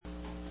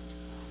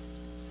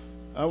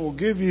I will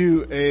give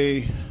you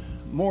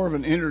more of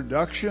an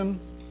introduction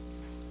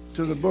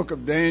to the book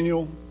of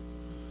Daniel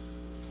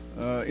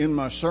in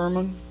my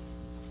sermon.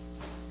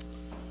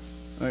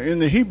 In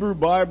the Hebrew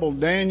Bible,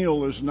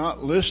 Daniel is not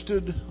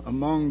listed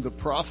among the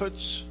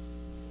prophets.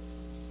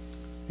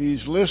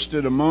 He's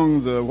listed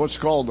among what's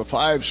called the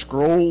five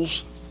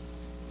scrolls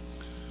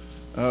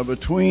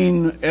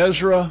between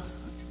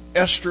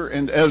Esther,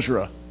 and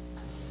Ezra.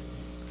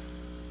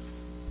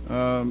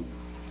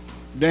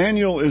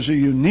 Daniel is a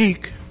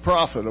unique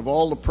prophet. Of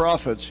all the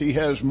prophets, he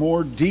has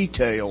more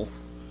detail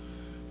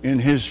in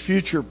his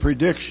future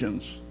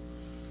predictions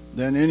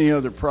than any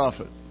other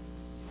prophet.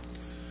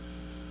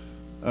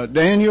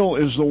 Daniel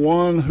is the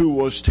one who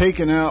was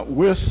taken out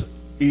with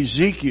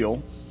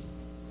Ezekiel.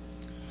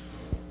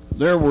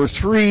 There were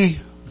three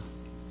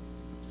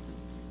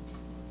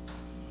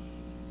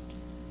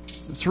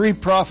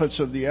prophets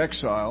of the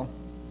exile.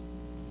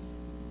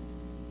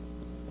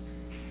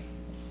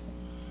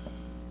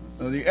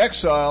 The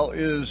exile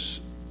is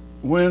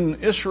when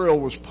Israel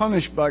was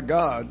punished by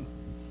God.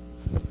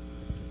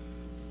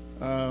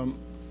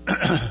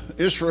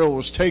 Israel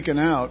was taken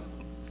out.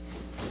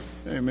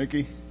 Hey,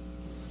 Mickey.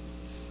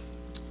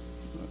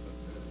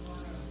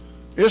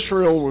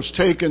 Israel was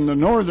taken, the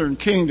northern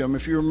kingdom.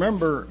 If you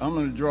remember, I'm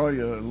going to draw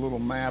you a little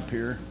map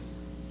here.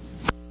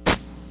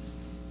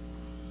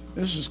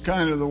 This is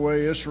kind of the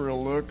way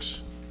Israel looks.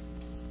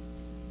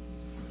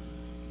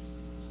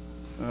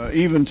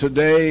 Even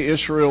today,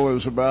 Israel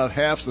is about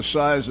half the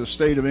size of the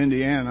state of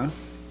Indiana.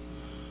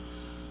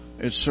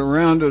 It's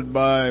surrounded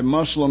by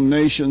Muslim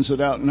nations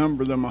that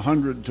outnumber them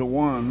 100 to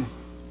 1.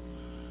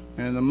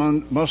 And the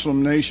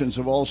Muslim nations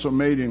have also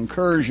made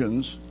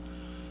incursions.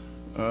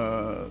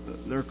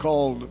 They're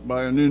called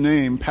by a new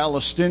name,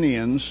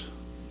 Palestinians,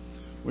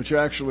 which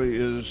actually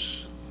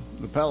is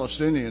the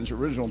Palestinians.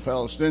 Original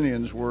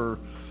Palestinians were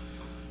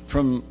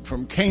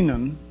from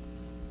Canaan,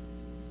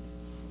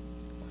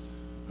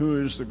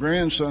 who is the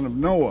grandson of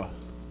Noah.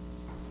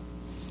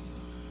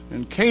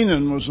 And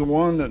Canaan was the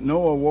one that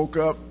Noah woke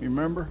up, you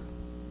remember,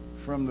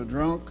 from the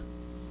drunk.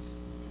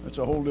 That's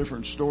a whole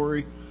different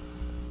story.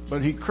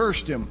 But he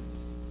cursed him.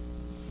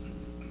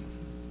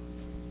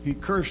 He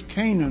cursed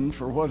Canaan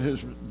for what his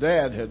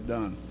dad had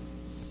done.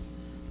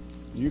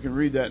 You can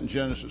read that in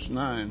Genesis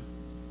 9.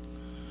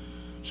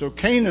 So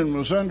Canaan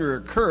was under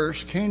a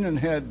curse. Canaan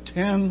had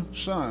 10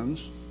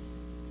 sons,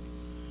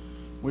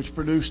 which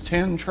produced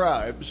 10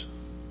 tribes,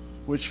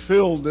 which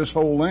filled this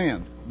whole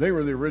land. They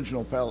were the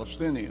original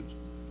Palestinians.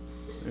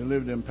 They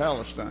lived in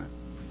Palestine.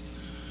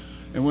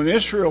 And when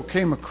Israel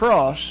came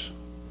across,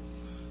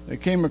 they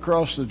came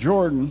across the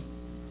Jordan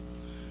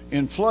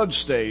in flood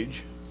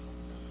stage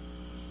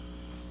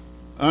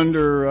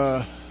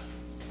under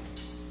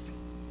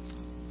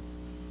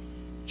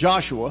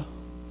Joshua,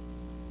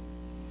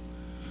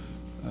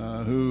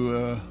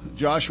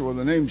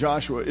 the name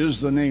Joshua is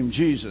the name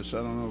Jesus. I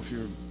don't know if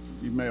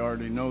you may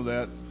already know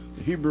that.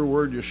 The Hebrew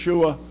word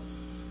Yeshua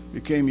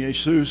became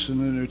Jesus in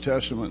the New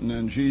Testament and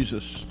then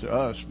Jesus to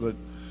us. But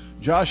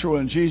Joshua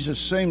and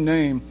Jesus, same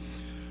name.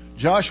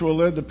 Joshua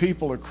led the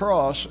people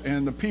across,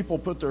 and the people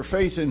put their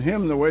faith in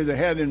him the way they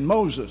had in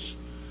Moses.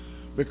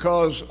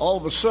 Because all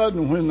of a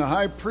sudden, when the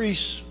high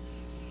priest's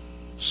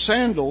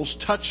sandals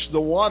touched the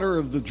water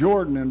of the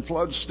Jordan in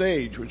flood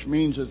stage, which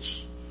means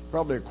it's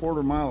probably a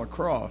quarter mile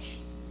across,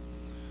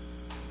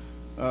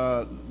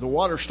 the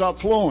water stopped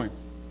flowing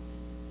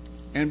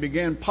and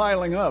began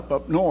piling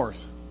up north.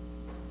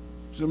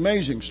 It's an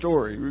amazing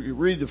story. You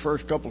read the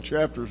first couple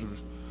chapters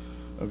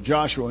of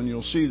Joshua and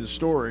you'll see the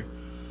story.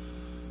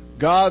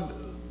 God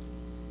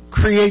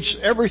creates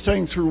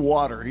everything through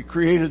water. He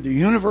created the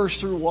universe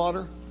through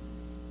water.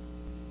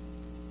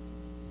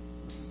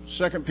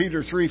 2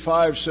 Peter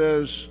 3:5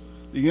 says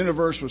the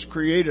universe was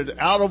created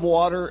out of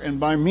water and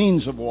by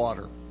means of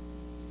water.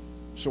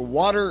 So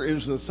water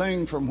is the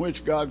thing from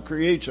which God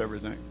creates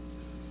everything.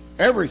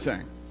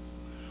 Everything.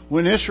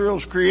 When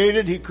Israel's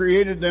created, He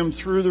created them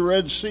through the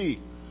Red Sea,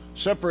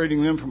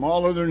 separating them from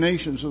all other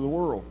nations of the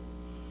world.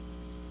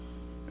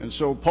 And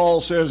so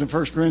Paul says in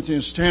 1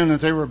 Corinthians 10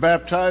 that they were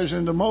baptized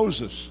into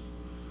Moses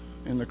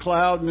in the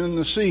cloud and in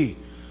the sea.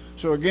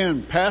 So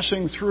again,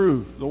 passing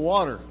through the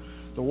water.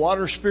 The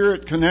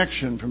water-spirit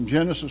connection from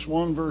Genesis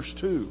 1 verse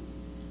 2.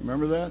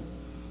 Remember that?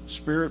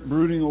 Spirit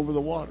brooding over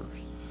the waters.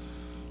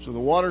 So the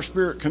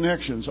water-spirit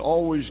connection is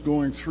always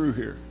going through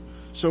here.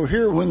 So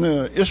here when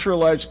the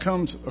Israelites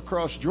come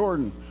across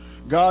Jordan,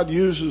 God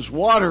uses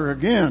water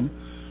again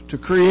to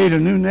create a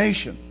new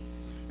nation.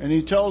 And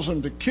He tells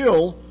them to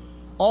kill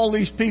all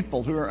these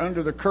people who are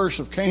under the curse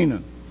of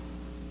Canaan.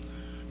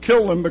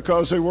 Kill them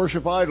because they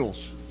worship idols.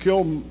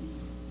 Kill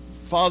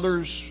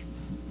fathers,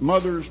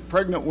 mothers,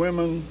 pregnant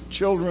women,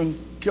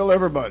 children. Kill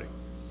everybody.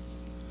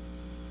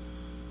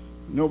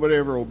 Nobody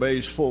ever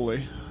obeys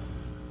fully,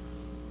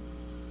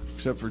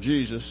 except for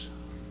Jesus.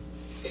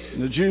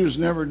 And the Jews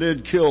never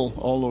did kill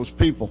all those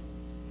people.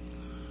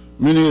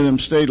 Many of them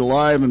stayed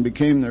alive and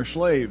became their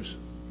slaves.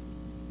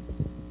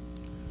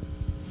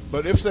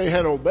 But if they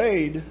had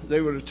obeyed,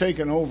 they would have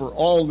taken over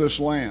all this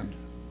land.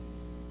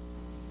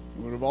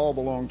 It would have all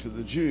belonged to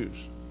the Jews.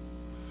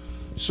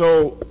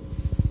 So,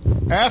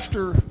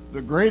 after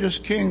the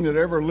greatest king that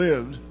ever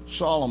lived,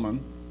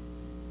 Solomon's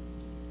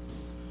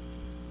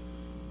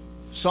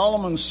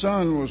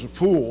son was a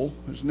fool.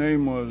 His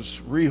name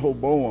was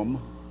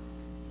Rehoboam.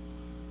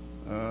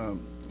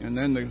 And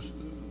then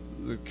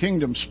the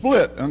kingdom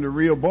split under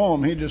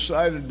Rehoboam. He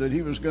decided that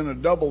he was going to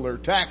double their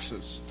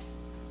taxes.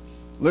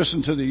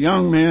 Listen to the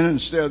young men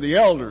instead of the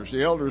elders.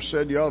 The elders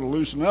said you ought to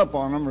loosen up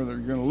on them or they're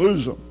going to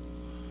lose them.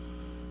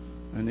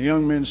 And the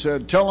young men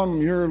said, tell them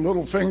your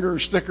little finger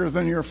is thicker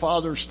than your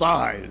father's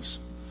thighs.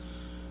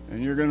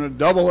 And you're going to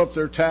double up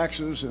their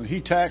taxes. And he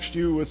taxed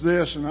you with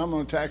this, and I'm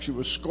going to tax you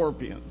with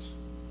scorpions.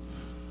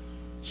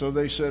 So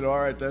they said, all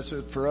right, that's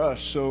it for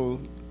us.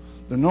 So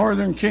the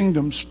northern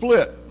kingdom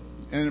split,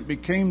 and it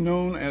became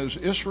known as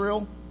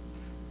Israel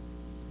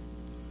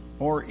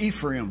or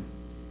Ephraim,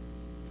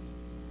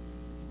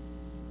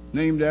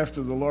 named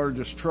after the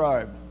largest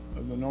tribe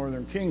of the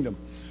northern kingdom.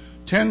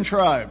 10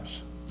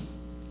 tribes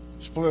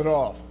split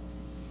off.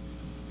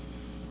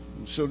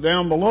 And so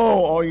down below,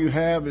 all you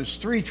have is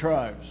 3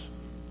 tribes.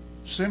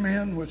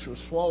 Simeon, which was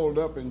swallowed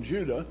up in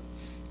Judah,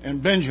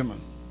 and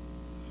Benjamin.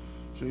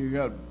 So you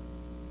got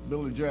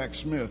Billy Jack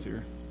Smith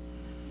here.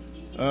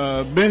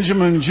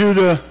 Benjamin,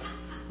 Judah,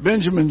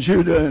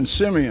 and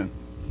Simeon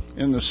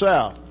in the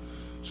south.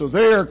 So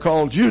they are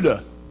called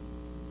Judah.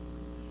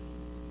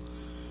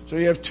 So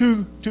you have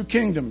two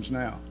kingdoms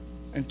now,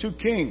 and 2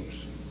 kings.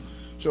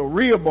 So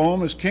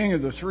Rehoboam is king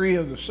of the 3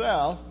 of the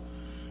south,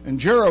 and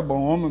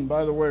Jeroboam, and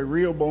by the way,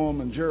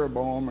 Rehoboam and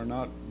Jeroboam are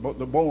not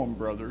the Boam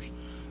brothers.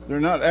 They're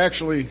not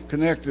actually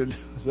connected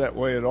that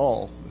way at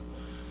all.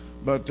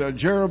 But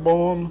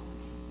Jeroboam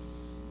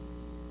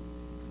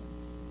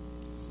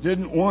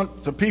didn't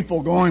want the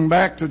people going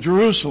back to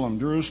Jerusalem.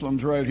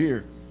 Jerusalem's right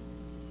here.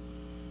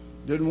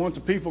 Didn't want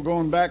the people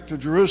going back to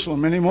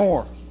Jerusalem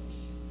anymore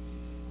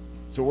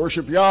to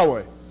worship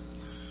Yahweh.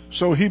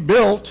 So he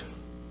built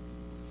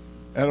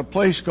at a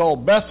place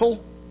called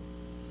Bethel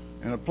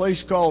and a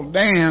place called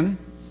Dan.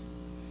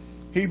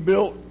 He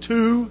built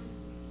 2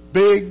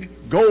 big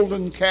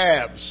golden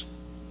calves,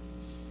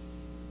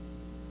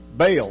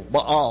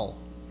 Baal,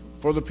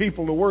 for the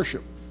people to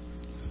worship.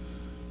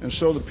 And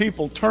so the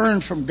people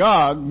turned from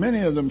God.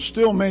 Many of them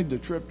still made the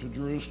trip to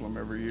Jerusalem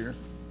every year.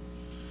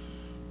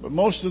 But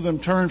most of them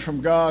turned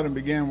from God and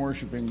began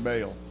worshiping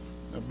Baal.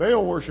 Now,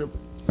 Baal worship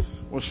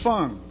was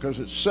fun because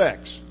it's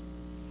sex.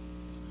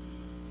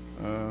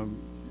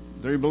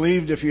 They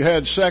believed if you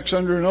had sex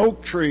under an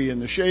oak tree, in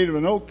the shade of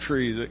an oak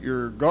tree, that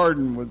your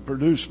garden would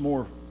produce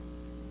more.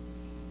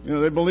 You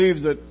know, they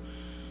believed that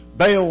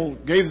Baal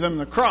gave them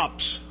the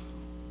crops.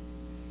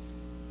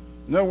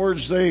 In other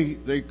words,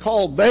 they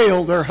called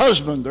Baal their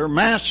husband, their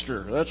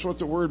master. That's what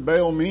the word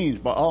Baal means.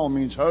 Baal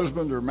means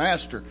husband or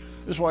master.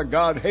 This is why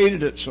God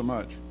hated it so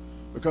much.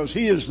 Because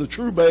he is the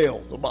true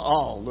Baal, the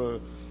Baal,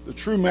 the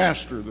true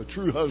master, the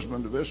true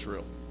husband of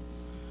Israel.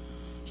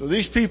 So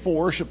these people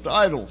worshipped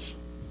idols.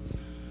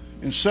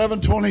 In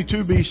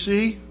 722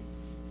 BC,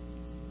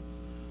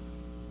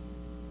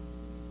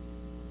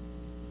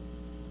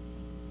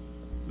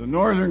 the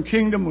northern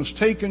kingdom was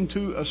taken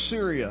to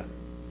Assyria.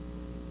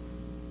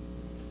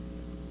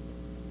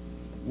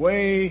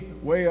 Way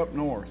up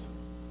north,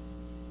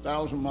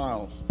 1,000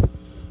 miles,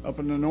 up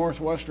in the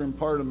northwestern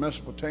part of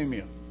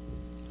Mesopotamia.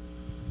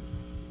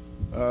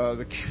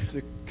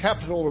 The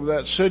capital of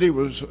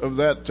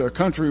that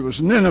country was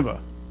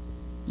Nineveh.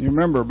 You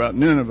remember about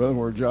Nineveh,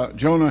 where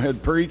Jonah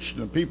had preached,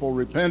 and the people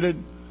repented,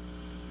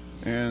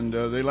 and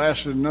they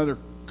lasted another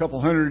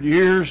couple hundred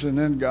years, and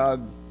then God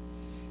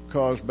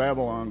caused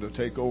Babylon to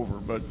take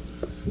over. But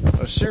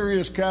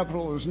Assyria's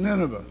capital is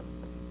Nineveh.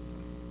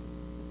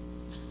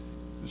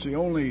 It's the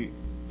only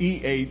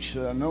EH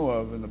that I know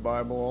of in the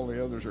Bible. All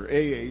the others are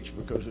AH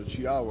because it's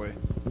Yahweh.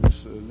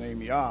 It's the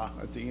name Yah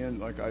at the end,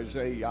 like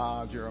Isaiah,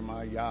 Yah,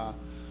 Jeremiah, Yah.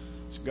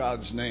 It's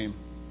God's name.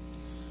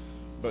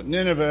 But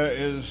Nineveh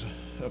is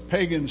a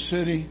pagan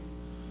city,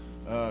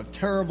 a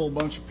terrible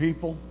bunch of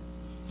people.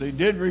 They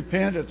did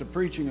repent at the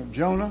preaching of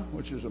Jonah,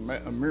 which is a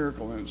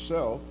miracle in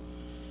itself.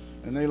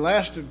 And they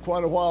lasted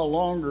quite a while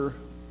longer.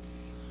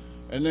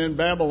 And then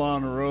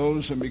Babylon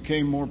arose and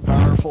became more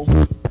powerful.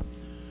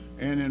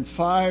 And in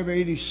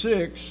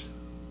 586,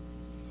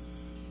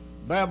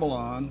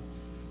 Babylon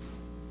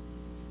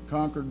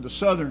conquered the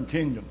southern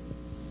kingdom.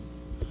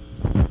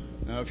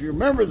 Now, if you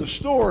remember the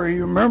story,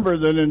 you remember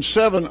that in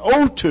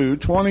 702,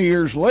 20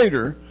 years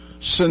later,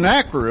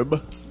 Sennacherib,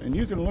 and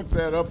you can look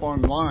that up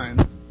online.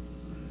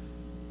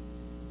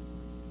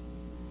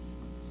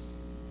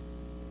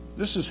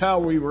 This is how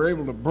we were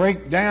able to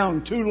break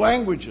down 2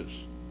 languages.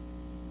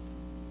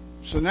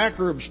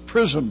 Sennacherib's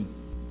prism.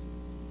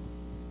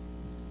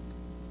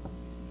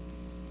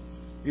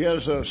 He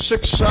has a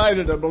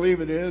 6-sided, I believe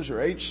it is, or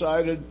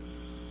 8-sided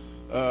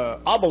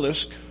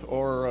obelisk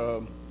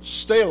or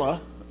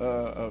stela,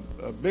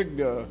 a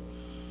big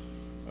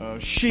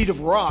sheet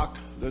of rock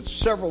that's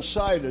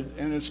several-sided,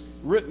 and it's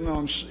written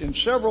in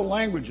several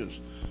languages: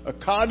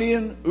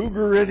 Akkadian,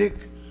 Ugaritic,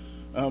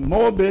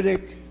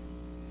 Moabitic,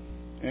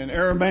 and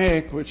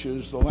Aramaic, which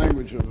is the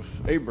language of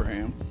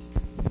Abraham.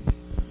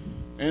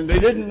 And they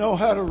didn't know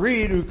how to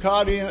read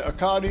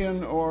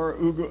Akkadian or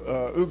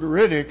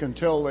Ugaritic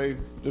until they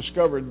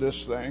discovered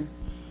this thing.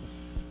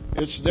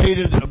 It's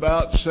dated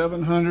about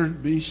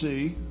 700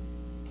 BC.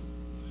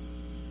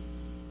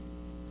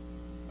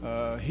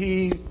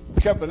 He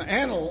kept an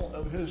annal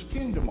of his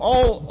kingdom.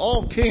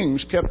 All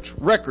kings kept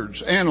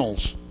records,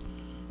 annals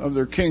of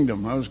their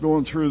kingdom. I was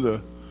going through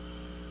the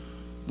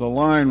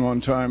line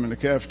one time in the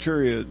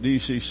cafeteria at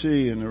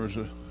DCC, and there was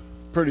a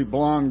pretty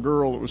blonde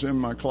girl that was in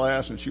my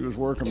class, and she was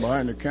working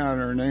behind the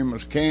counter. Her name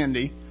was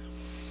Candy.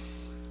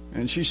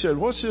 And she said,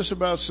 "What's this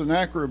about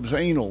Sennacherib's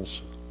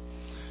annals?"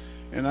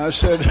 And I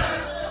said,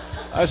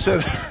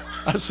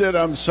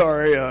 "I'm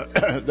sorry,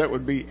 that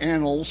would be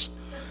annals."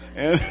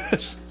 And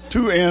it's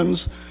two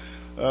N's.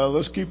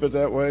 Let's keep it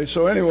that way.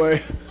 So anyway,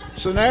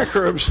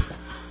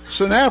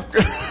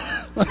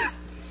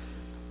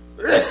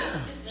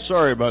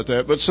 sorry about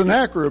that. But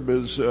Sennacherib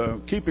is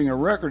keeping a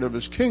record of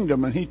his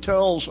kingdom, and he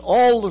tells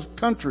all the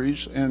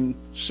countries and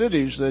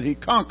cities that he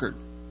conquered.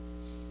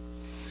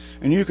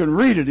 And you can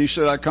read it. He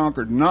said, "I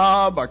conquered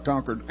Nob, I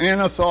conquered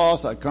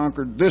Anathoth, I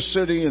conquered this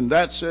city and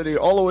that city,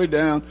 all the way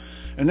down."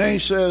 And then he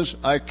says,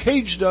 "I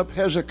caged up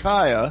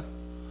Hezekiah,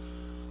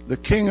 the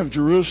king of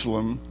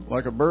Jerusalem,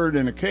 like a bird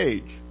in a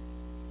cage."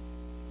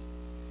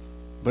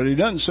 But he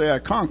doesn't say, "I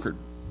conquered."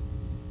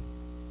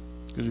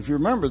 Because if you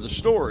remember the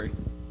story,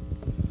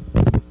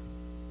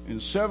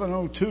 in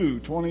 702,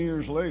 20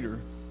 years later,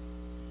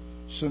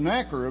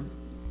 Sennacherib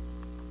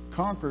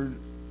conquered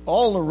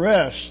all the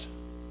rest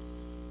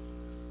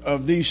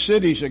of these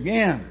cities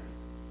again,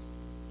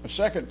 a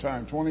second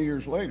time, 20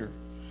 years later.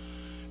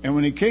 And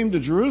when he came to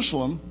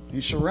Jerusalem,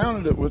 he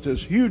surrounded it with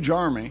this huge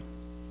army.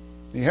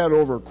 He had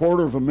over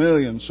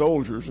 250,000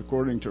 soldiers,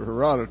 according to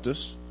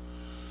Herodotus.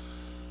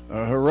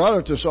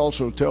 Herodotus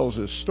also tells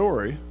this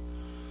story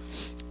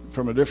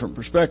from a different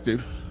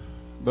perspective,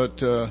 but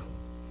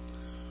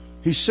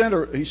he sent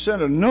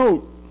a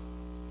note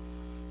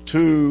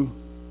to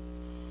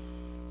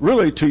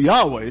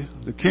Yahweh,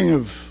 the king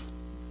of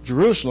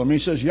Jerusalem. He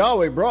says,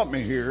 "Yahweh brought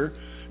me here,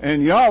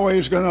 and Yahweh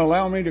is going to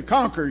allow me to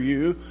conquer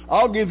you.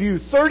 I'll give you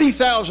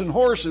 30,000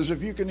 horses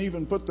if you can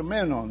even put the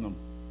men on them.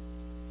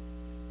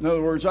 In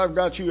other words, I've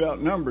got you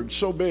outnumbered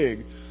so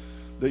big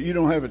that you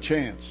don't have a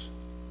chance.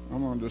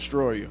 I'm going to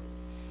destroy you."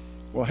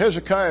 Well,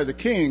 Hezekiah the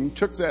king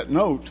took that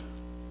note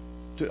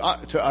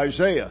to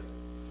Isaiah,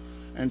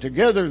 and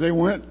together they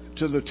went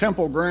to the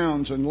temple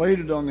grounds and laid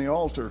it on the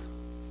altar,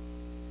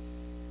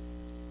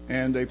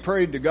 and they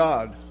prayed to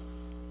God.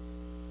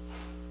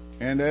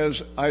 And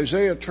as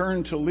Isaiah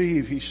turned to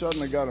leave, he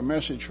suddenly got a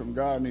message from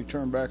God, and he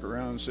turned back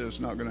around and said, "It's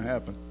not going to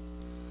happen.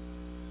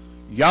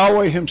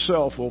 Yahweh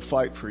himself will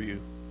fight for you."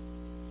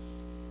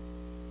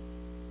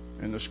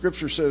 And the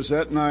scripture says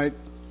that night,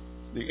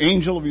 the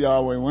angel of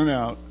Yahweh went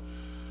out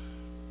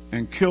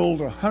and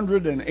killed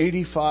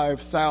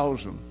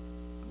 185,000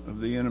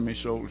 of the enemy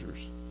soldiers.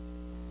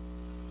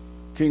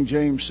 King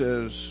James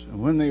says,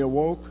 "And when they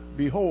awoke,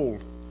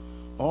 behold,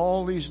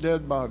 all these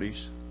dead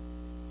bodies."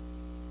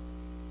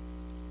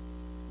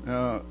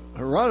 Now,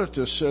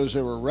 Herodotus says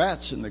there were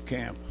rats in the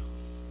camp,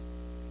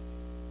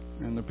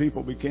 and the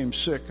people became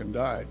sick and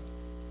died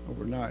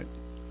overnight.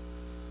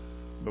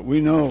 But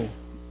we know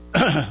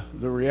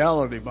the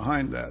reality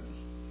behind that.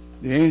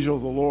 The angel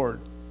of the Lord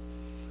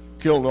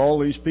killed all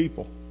these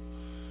people.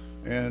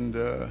 And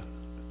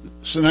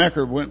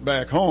Sennacherib went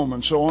back home,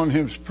 and so on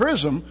his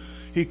prism,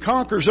 he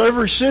conquers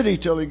every city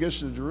till he gets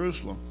to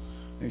Jerusalem.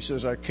 And he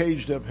says, "I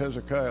caged up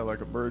Hezekiah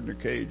like a bird in a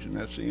cage," and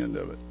that's the end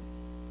of it.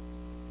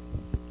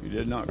 He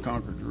did not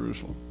conquer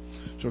Jerusalem.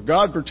 So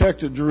God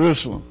protected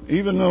Jerusalem.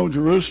 Even though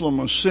Jerusalem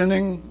was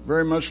sinning,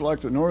 very much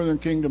like the northern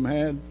kingdom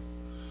had,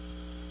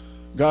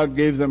 God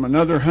gave them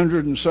another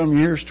 100 and some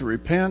years to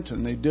repent,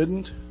 and they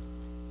didn't.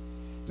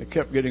 They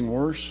kept getting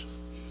worse.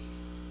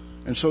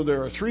 And so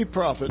there are three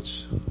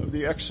prophets of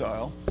the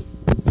exile.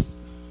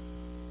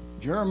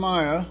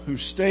 Jeremiah, who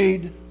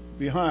stayed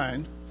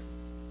behind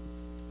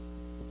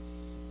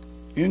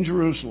in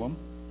Jerusalem.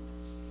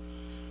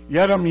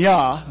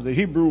 Yedemiah, the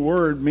Hebrew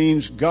word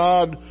means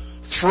God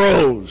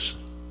throws.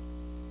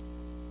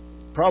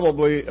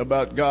 Probably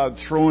about God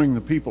throwing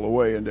the people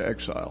away into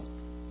exile.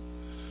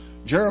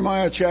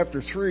 Jeremiah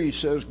chapter 3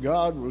 says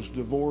God was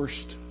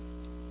divorced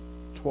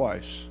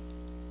twice.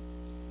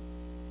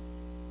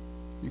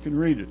 You can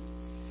read it.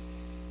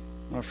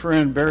 My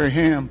friend Barry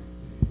Ham,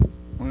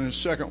 when his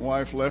second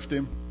wife left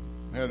him,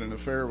 had an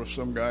affair with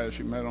some guy that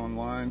she met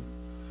online.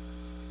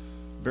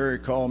 Barry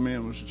called me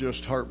and was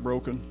just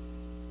heartbroken.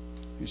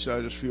 He said,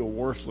 "I just feel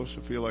worthless.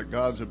 I feel like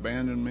God's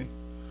abandoned me."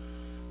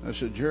 I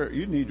said,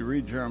 "You need to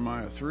read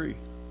Jeremiah 3.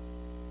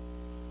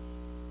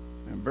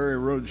 And Barry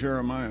wrote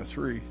Jeremiah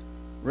 3,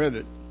 read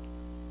it,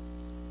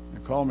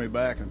 and called me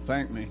back and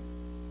thanked me,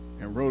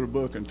 and wrote a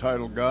book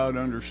entitled God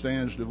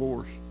Understands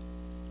Divorce.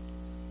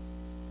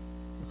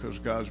 Because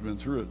God's been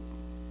through it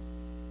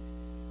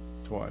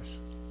twice.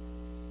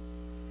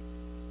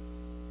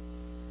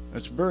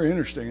 That's very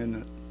interesting, isn't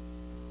it?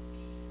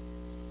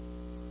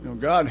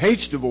 God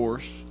hates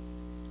divorce,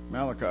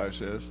 Malachi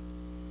says,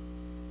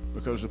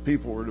 because the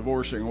people were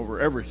divorcing over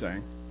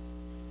everything.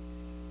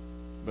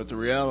 But the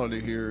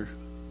reality here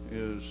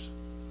is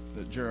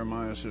that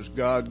Jeremiah says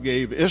God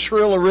gave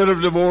Israel a writ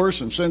of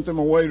divorce and sent them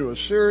away to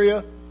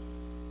Assyria.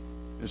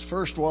 His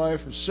first wife,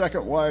 his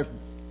second wife,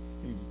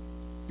 he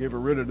gave a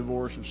writ of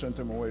divorce and sent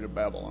them away to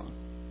Babylon.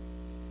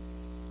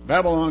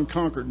 Babylon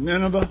conquered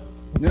Nineveh.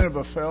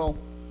 Nineveh fell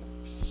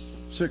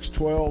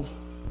 612.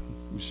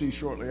 You see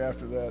shortly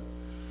after that.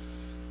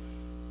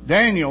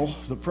 Daniel,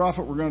 the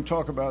prophet we're going to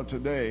talk about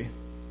today,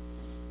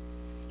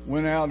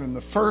 went out in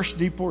the first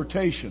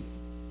deportation.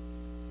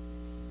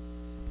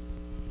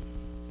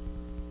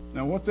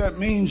 Now what that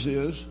means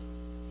is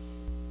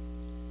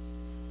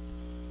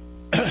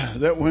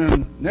that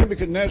when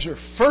Nebuchadnezzar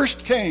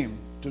first came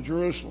to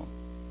Jerusalem,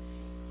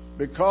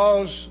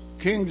 because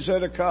King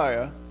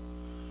Zedekiah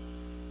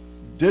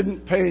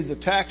didn't pay the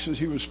taxes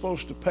he was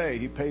supposed to pay,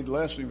 he paid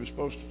less than he was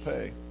supposed to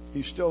pay.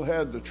 He still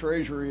had the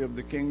treasury of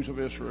the kings of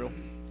Israel.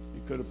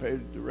 He could have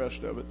paid the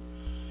rest of it.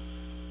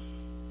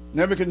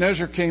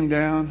 Nebuchadnezzar came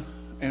down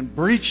and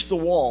breached the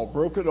wall,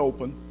 broke it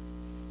open,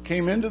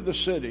 came into the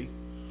city,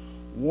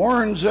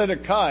 warned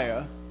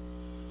Zedekiah,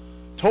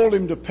 told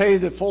him to pay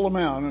the full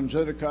amount, and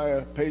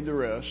Zedekiah paid the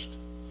rest.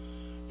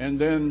 And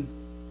then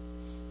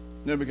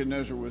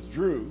Nebuchadnezzar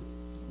withdrew,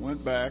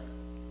 went back.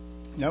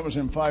 That was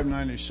in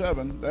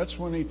 597. That's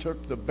when he took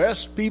the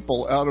best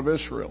people out of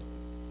Israel.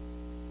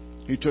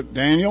 He took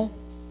Daniel,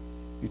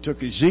 he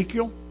took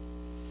Ezekiel,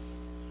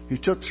 he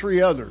took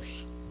three others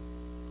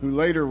who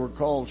later were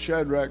called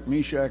Shadrach,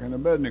 Meshach, and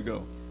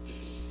Abednego,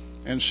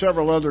 and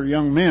several other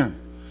young men.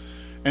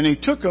 And he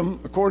took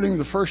them, according to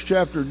the first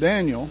chapter of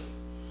Daniel,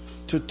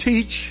 to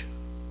teach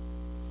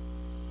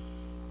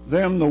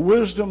them the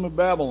wisdom of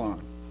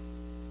Babylon.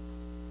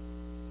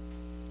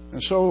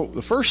 And so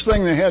the first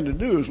thing they had to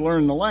do is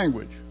learn the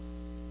language.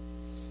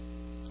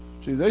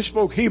 See, they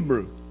spoke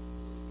Hebrew.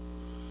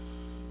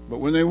 But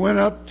when they went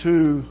up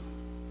to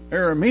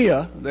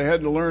Aramea, they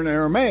had to learn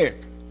Aramaic.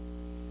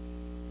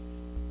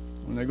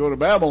 When they go to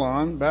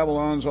Babylon,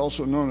 Babylon's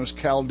also known as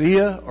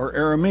Chaldea or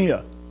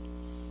Aramea,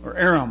 or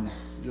Aram,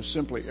 just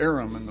simply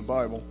Aram in the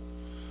Bible.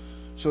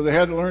 So they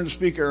had to learn to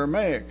speak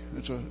Aramaic.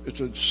 It's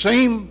the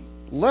same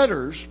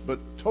letters, but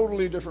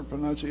totally different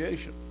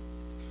pronunciation.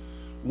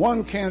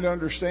 One can't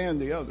understand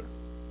the other.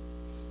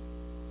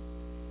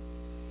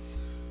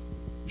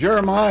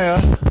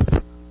 Jeremiah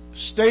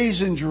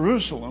stays in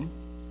Jerusalem,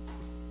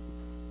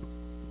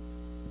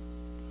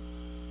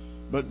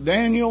 but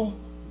Daniel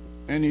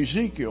and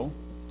Ezekiel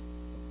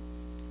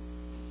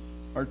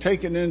are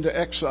taken into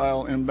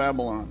exile in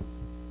Babylon.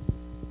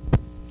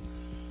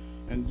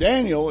 And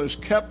Daniel is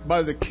kept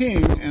by the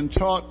king and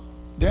taught.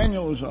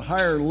 Daniel is a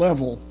higher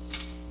level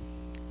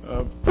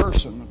of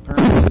person,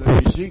 apparently,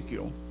 than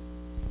Ezekiel.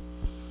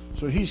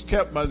 So he's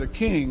kept by the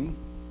king,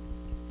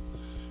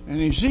 and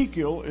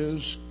Ezekiel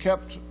is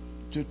kept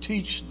to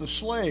teach the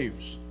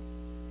slaves,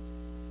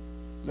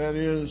 that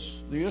is,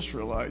 the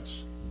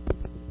Israelites.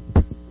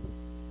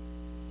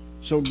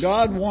 So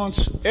God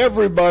wants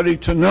everybody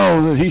to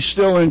know that He's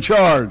still in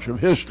charge of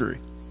history.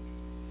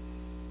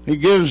 He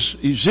gives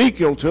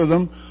Ezekiel to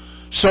them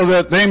so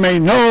that they may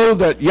know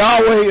that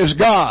Yahweh is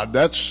God.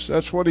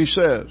 That's what He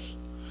says.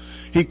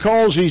 He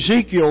calls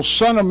Ezekiel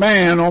Son of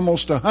Man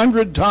almost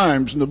 100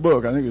 times in the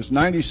book. I think it's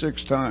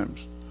 96 times.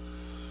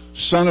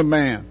 Son of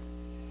Man.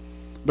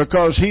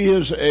 Because he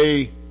is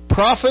a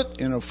prophet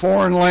in a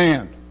foreign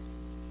land.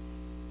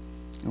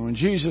 And when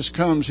Jesus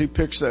comes, He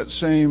picks that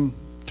same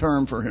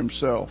term for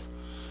Himself.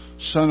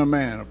 Son of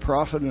Man, a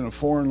prophet in a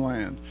foreign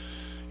land.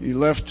 He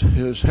left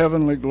His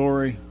heavenly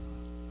glory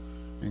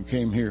and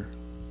came here.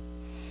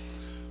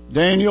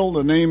 Daniel,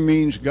 the name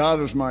means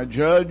God is my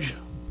judge.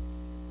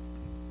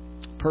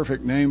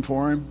 Perfect name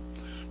for him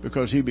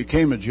because he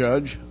became a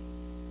judge.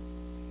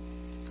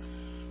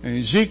 And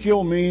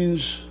Ezekiel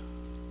means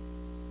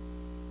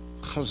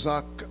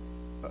Chazak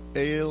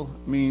El,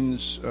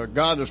 means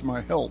God is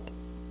my help.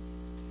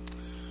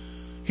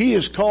 He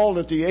is called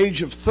at the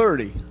age of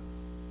 30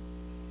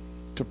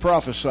 to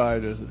prophesy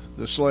to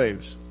the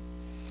slaves.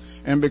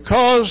 And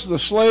because the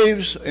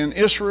slaves in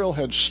Israel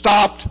had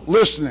stopped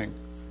listening,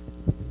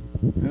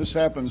 this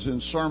happens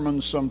in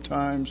sermons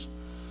sometimes,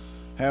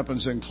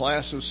 happens in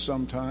classes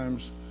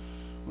sometimes,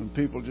 when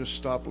people just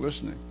stop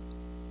listening.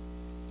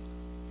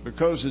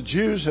 Because the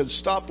Jews had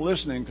stopped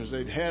listening because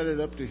they'd had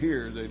it up to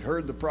here. They'd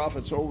heard the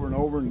prophets over and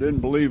over and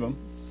didn't believe them.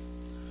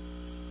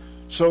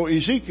 So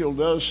Ezekiel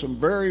does some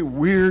very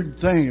weird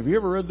thing. Have you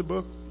ever read the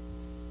book?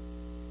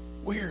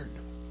 Weird,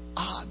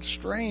 odd,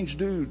 strange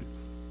dude.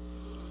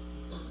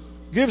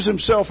 Gives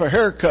himself a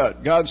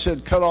haircut. God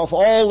said, cut off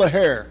all the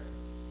hair.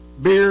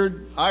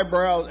 Beard,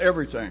 eyebrows,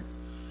 everything.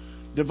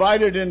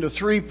 Divide it into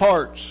 3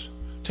 parts.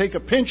 Take a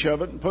pinch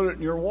of it and put it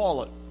in your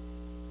wallet.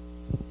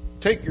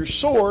 Take your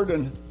sword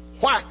and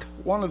whack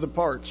one of the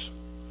parts.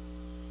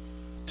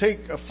 Take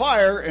a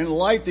fire and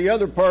light the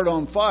other part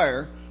on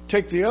fire.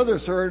 Take the other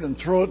third and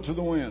throw it to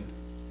the wind.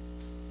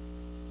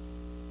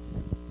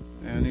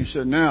 And he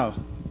said, now,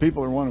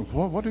 people are wondering,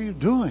 what are you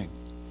doing?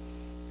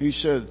 He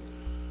said,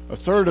 a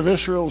third of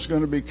Israel is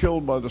going to be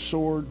killed by the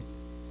sword.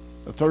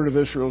 A third of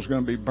Israel is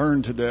going to be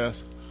burned to death.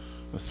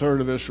 A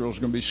third of Israel is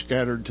going to be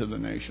scattered to the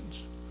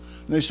nations.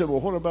 And they said,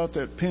 well, what about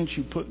that pinch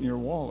you put in your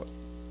wallet?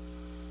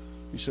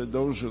 He said,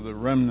 those are the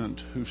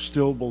remnant who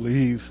still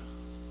believe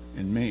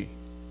in me,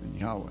 in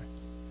Yahweh.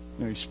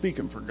 You know, he's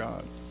speaking for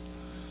God.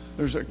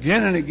 There's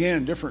again and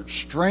again different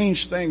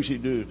strange things he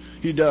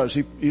does.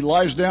 He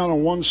lies down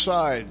on one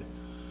side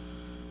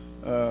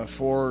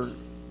for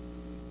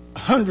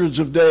hundreds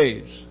of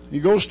days.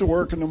 He goes to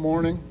work in the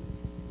morning,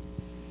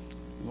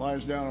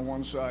 lies down on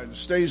one side, and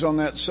stays on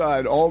that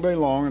side all day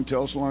long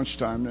until it's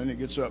lunchtime. Then he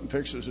gets up and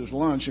fixes his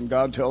lunch, and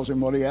God tells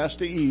him what he has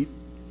to eat.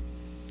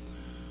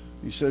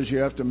 He says you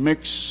have to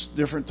mix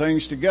different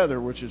things together,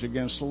 which is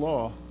against the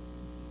law,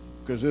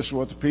 because this is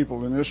what the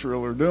people in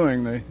Israel are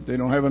doing. They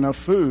don't have enough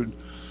food,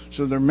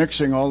 so they're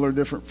mixing all their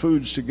different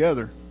foods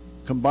together,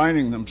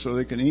 combining them so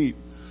they can eat.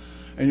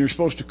 And you're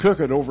supposed to cook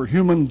it over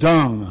human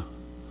dung.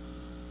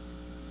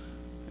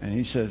 And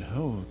he said,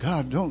 oh,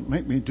 God, don't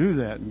make me do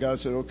that. And God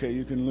said, okay,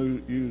 you can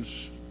use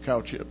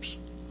cow chips.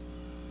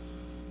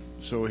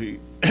 So he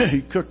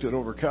cooked it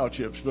over cow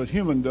chips. But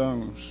human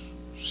dung was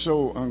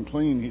so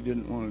unclean, he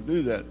didn't want to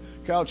do that.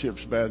 Cow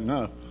chips, bad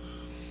enough.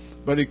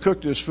 But he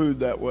cooked his food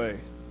that way.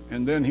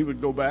 And then he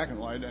would go back and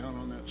lie down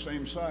on that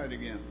same side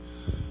again.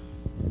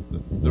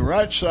 The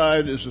right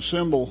side is a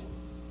symbol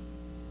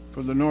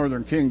for the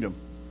northern kingdom.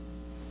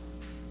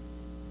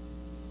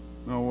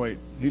 No, wait.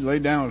 He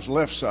laid down his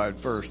left side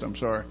first. I'm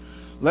sorry.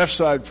 Left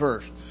side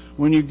first.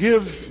 When you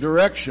give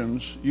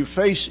directions, you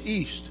face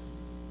east.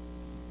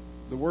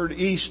 The word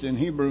east in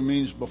Hebrew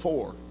means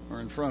before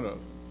or in front of.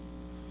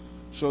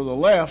 So the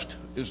left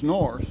is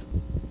north,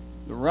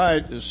 the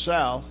right is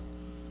south,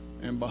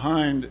 and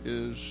behind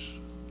is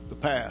the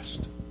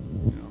past,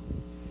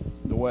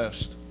 the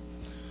west.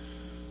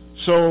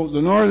 So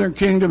the northern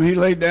kingdom, he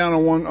laid down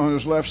on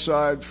his left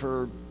side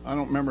for, I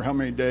don't remember how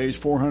many days,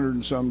 400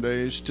 and some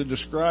days, to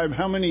describe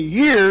how many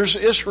years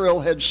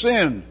Israel had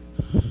sinned.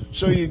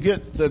 So you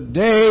get the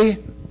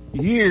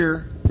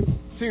day-year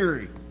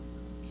theory.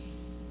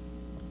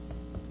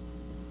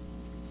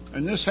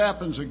 And this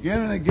happens again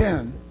and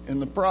again in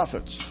the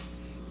prophets.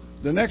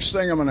 The next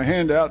thing I'm going to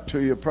hand out to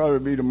you,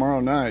 probably be tomorrow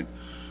night,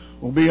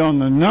 will be on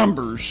the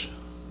numbers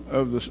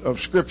of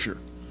Scripture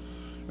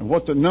and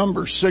what the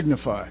numbers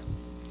signify.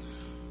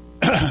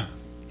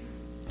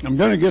 I'm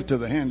going to get to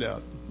the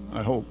handout,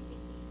 I hope.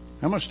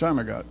 How much time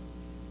I got?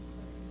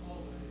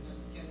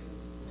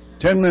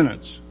 10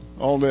 minutes.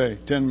 All day,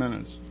 10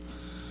 minutes.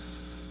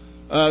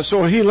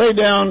 So he lay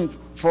down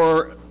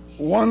for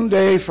 1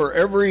 day for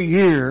every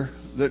year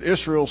that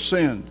Israel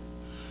sinned.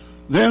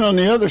 Then on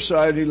the other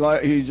side,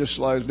 he just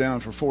lies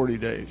down for 40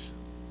 days.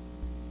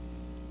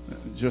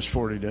 Just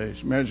 40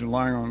 days. Imagine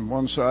lying on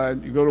one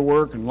side. You go to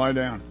work and lie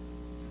down.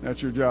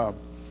 That's your job.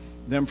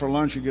 Then for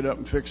lunch, you get up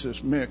and fix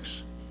this mix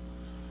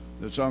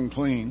that's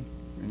unclean,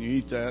 and you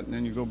eat that, and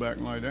then you go back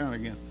and lie down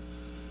again.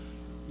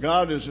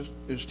 God is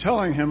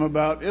telling him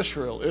about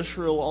Israel.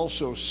 Israel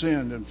also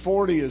sinned, and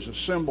 40 is a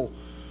symbol.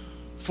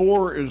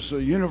 4 is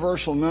a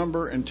universal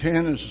number, and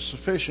 10 is a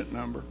sufficient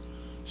number.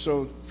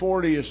 So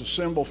 40 is a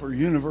symbol for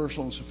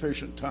universal and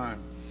sufficient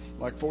time.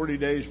 Like 40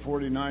 days,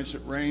 40 nights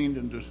it rained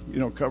and just,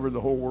 covered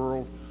the whole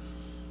world.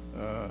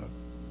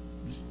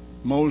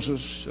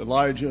 Moses,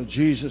 Elijah,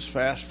 Jesus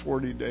fast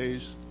 40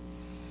 days.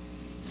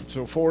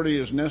 So 40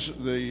 is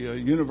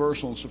the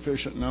universal and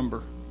sufficient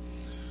number.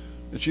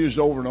 It's used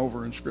over and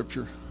over in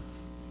Scripture.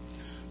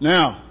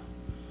 Now,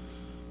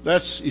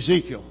 that's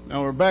Ezekiel.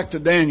 Now we're back to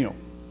Daniel.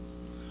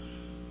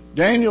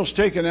 Daniel's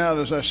taken out,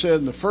 as I said,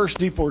 in the first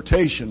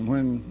deportation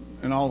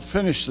and I'll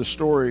finish the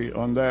story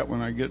on that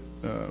when I get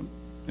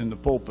in the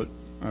pulpit,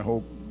 I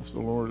hope, if the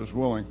Lord is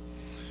willing.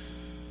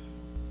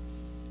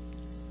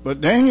 But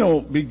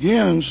Daniel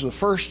begins the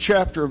first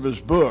chapter of his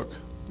book.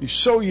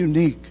 He's so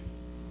unique.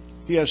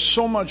 He has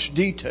so much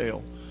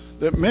detail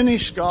that many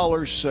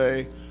scholars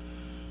say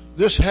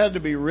this had to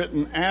be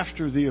written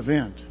after the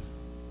event.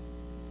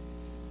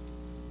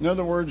 In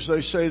other words,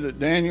 they say that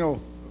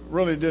Daniel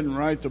really didn't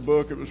write the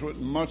book. It was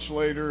written much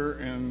later,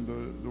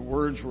 and the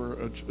words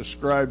were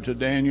ascribed to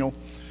Daniel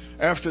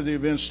after the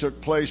events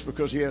took place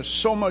because he has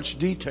so much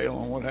detail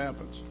on what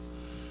happens.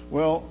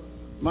 Well,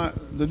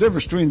 the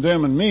difference between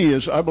them and me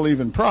is I believe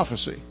in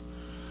prophecy.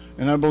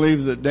 And I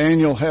believe that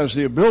Daniel has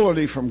the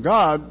ability from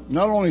God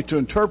not only to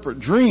interpret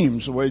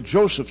dreams the way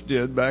Joseph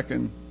did back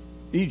in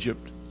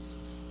Egypt.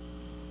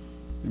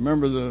 You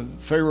remember the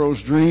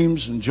Pharaoh's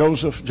dreams and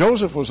Joseph?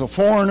 Joseph was a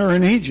foreigner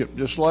in Egypt,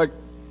 just like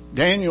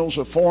Daniel's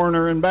a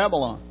foreigner in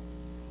Babylon.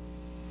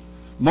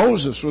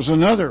 Moses was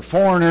another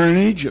foreigner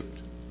in Egypt.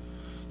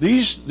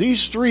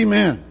 These three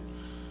men,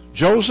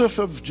 Joseph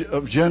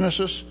of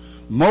Genesis,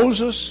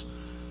 Moses,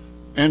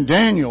 and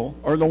Daniel,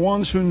 are the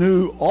ones who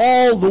knew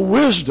all the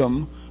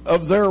wisdom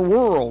of their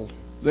world.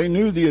 They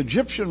knew the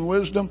Egyptian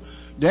wisdom.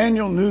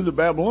 Daniel knew the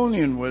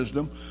Babylonian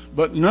wisdom.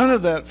 But none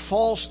of that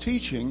false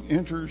teaching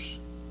enters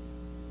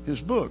his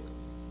book.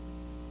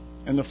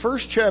 And the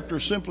first chapter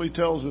simply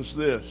tells us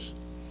this.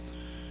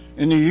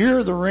 In the year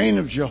of the reign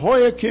of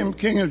Jehoiakim,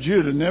 king of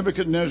Judah,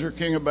 Nebuchadnezzar,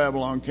 king of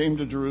Babylon, came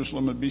to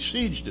Jerusalem and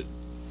besieged it.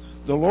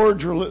 The Lord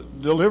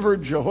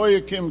delivered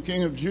Jehoiakim,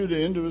 king of Judah,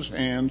 into his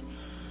hand,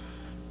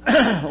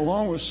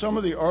 along with some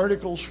of the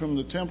articles from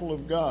the temple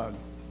of God.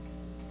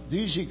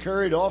 These he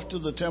carried off to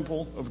the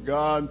temple of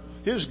God,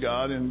 his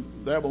God, in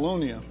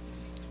Babylonia,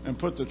 and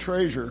put the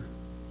treasure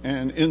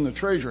and in the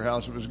treasure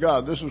house of his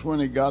God. This is when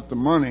he got the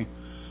money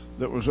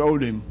that was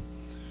owed him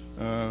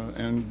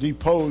and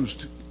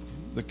deposed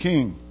the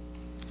king.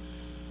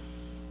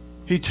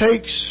 He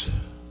takes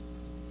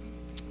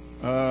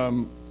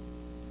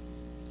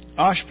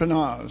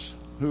Ashpenaz,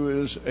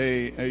 who is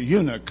a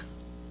eunuch,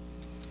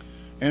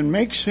 and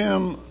makes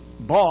him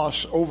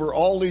boss over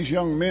all these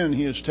young men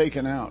he has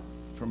taken out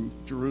from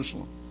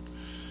Jerusalem.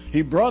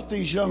 He brought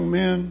these young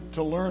men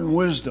to learn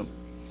wisdom.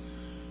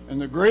 And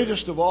the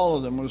greatest of all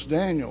of them was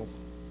Daniel.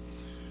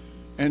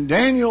 And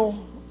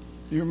Daniel,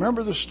 you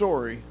remember the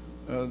story,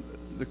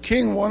 the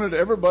king wanted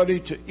everybody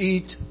to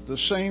eat the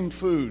same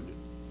food,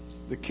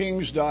 the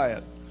king's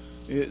diet.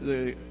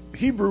 The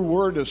Hebrew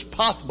word is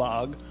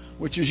pathbag,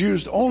 which is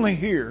used only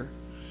here,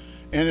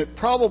 and it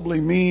probably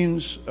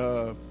means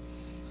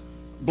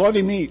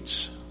bloody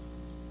meats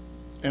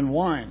and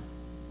wine.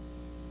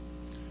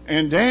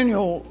 And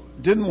Daniel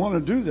didn't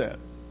want to do that.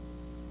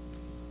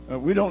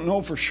 We don't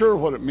know for sure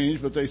what it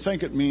means, but they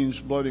think it means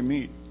bloody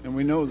meat. And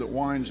we know that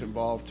wine's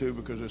involved too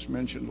because it's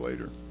mentioned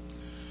later.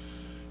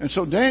 And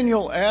so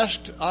Daniel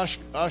asked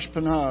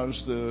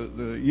Ashpenaz,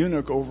 the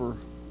eunuch over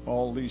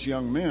all these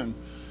young men,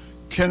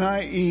 can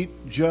I eat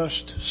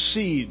just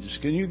seeds?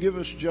 Can you give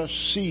us just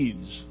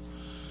seeds?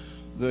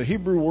 The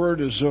Hebrew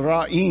word is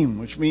zeraim,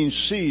 which means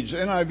seeds.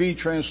 NIV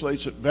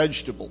translates it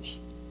vegetables.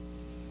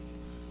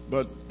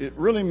 But it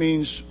really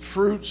means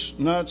fruits,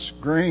 nuts,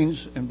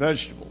 grains, and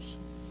vegetables.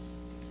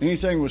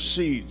 Anything with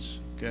seeds,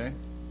 okay?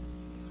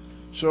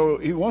 So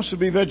he wants to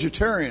be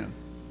vegetarian.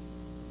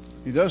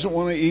 He doesn't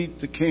want to eat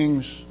the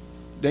king's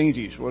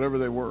dainties, whatever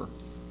they were.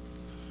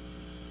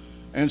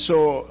 And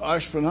so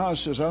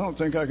Ashpenaz says, I don't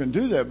think I can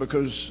do that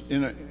because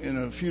in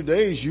a few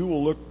days you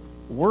will look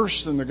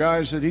worse than the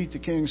guys that eat the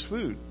king's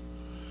food.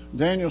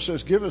 Daniel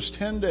says, give us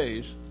 10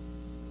 days.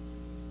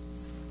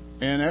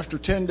 And after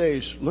 10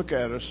 days, look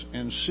at us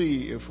and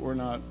see if we're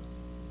not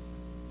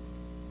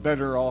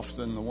better off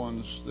than the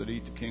ones that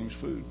eat the king's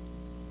food.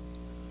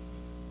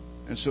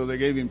 And so they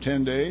gave him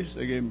 10 days.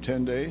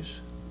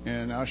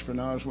 And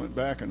Ashpenaz went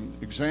back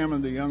and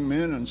examined the young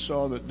men and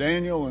saw that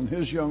Daniel and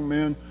his young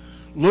men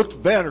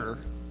looked better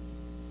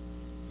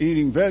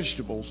eating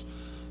vegetables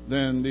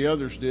than the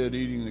others did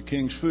eating the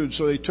king's food.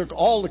 So they took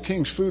all the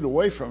king's food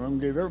away from him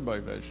and gave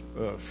everybody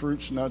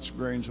fruits, nuts,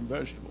 grains, and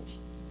vegetables.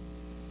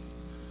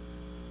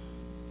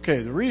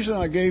 Okay, the reason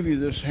I gave you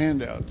this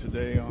handout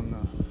today on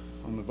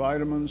the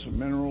vitamins and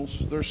minerals,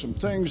 there's some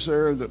things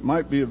there that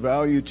might be of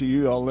value to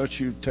you. I'll let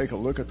you take a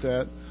look at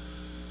that.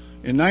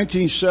 In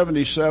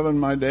 1977,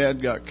 my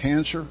dad got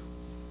cancer,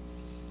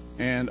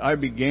 and I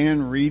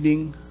began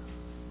reading.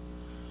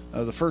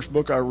 The first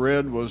book I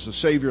read was The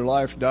Save Your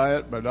Life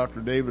Diet by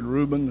Dr. David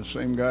Rubin, the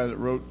same guy that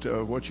wrote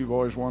What You've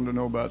Always Wanted to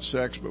Know About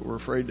Sex But Were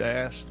Afraid to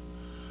Ask.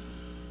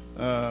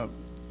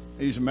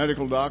 He's a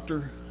medical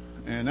doctor,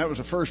 and that was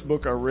the first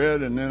book I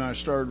read, and then I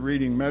started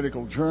reading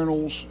medical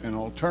journals and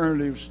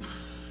alternatives.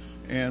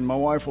 And my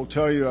wife will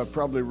tell you I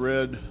probably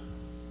read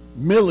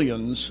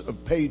millions of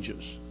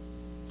pages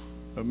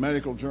of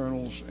medical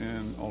journals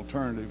and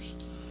alternatives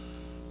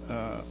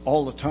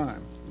all the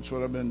time. That's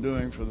what I've been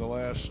doing for the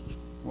last,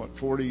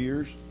 40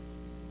 years?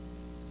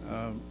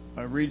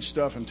 I read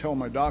stuff and tell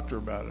my doctor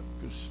about it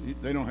because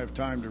they don't have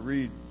time to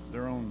read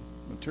their own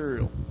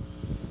material.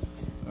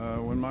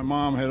 When my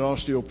mom had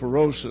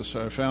osteoporosis,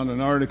 I found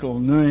an article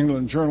in New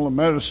England Journal of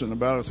Medicine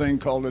about a thing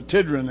called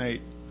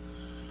etidronate.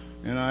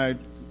 And I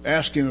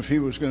asked him if he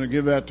was going to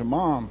give that to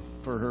Mom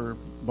for her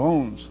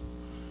bones.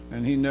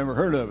 And he never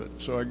heard of it.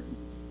 So I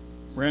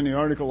ran the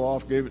article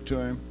off, gave it to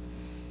him.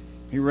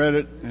 He read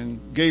it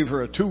and gave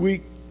her a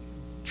 2-week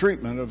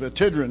treatment of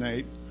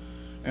etidronate.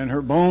 And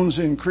her bones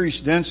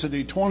increased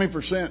density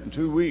 20% in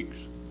 2 weeks.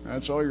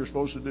 That's all you're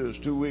supposed to do is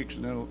 2 weeks.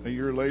 And then a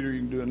year later you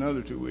can do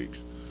another 2 weeks.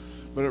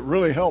 But it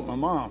really helped my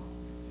mom.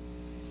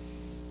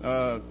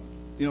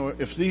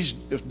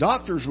 If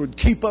doctors would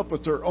keep up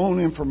with their own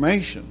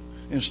information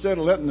instead of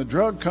letting the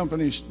drug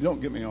companies,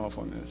 don't get me off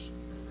on this.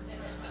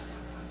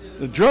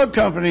 The drug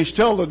companies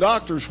tell the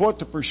doctors what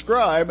to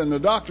prescribe, and the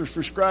doctors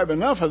prescribe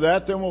enough of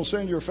that, then we'll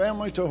send your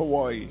family to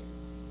Hawaii.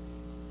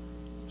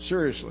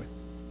 Seriously.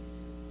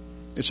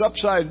 It's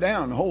upside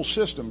down. The whole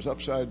system's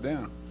upside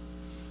down.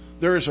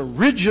 There is a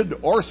rigid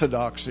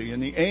orthodoxy in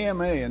the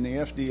AMA and the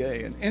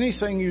FDA, and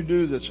anything you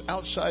do that's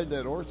outside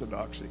that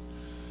orthodoxy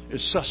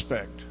is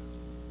suspect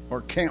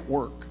or can't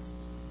work.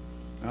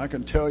 And I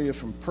can tell you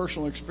from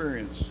personal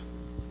experience.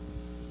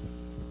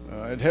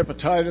 I had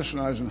hepatitis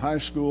when I was in high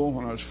school.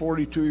 When I was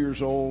 42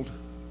 years old,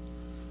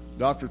 the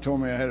doctor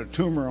told me I had a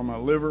tumor on my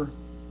liver.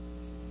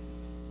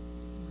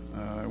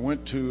 I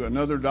went to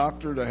another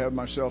doctor to have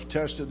myself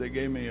tested. They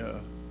gave me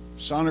a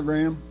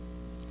sonogram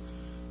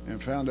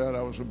and found out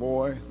I was a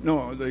boy.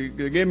 No, they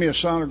gave me a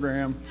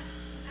sonogram,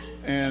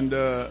 and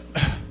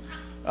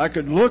I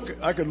could look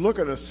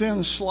at a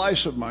thin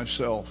slice of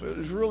myself. It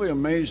was really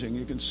amazing.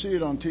 You can see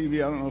it on TV.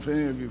 I don't know if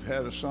any of you have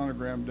had a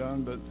sonogram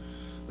done, but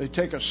they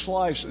take a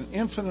slice, an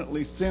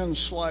infinitely thin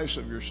slice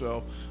of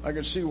yourself. I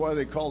could see why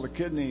they call them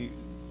kidney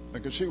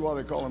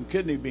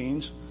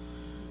beans,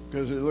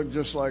 because they look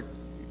just like,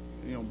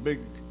 big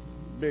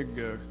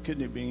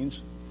kidney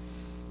beans.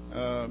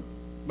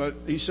 But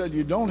he said,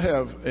 you don't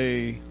have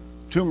a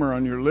tumor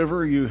on your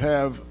liver. You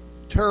have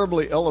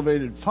terribly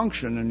elevated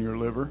function in your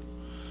liver.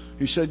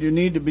 He said, you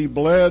need to be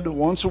bled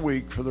once a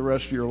week for the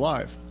rest of your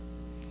life.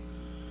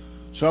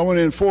 So I went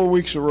in 4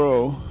 weeks in a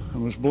row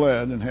and was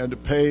bled and had to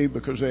pay,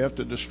 because they have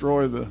to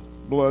destroy the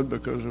blood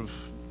because of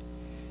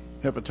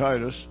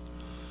hepatitis.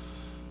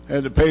 I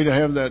had to pay to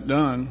have that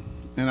done.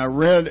 And I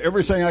read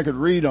everything I could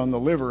read on the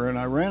liver, and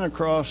I ran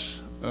across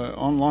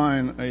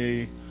online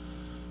a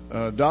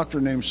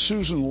doctor named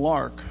Susan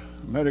Lark,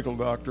 medical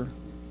doctor,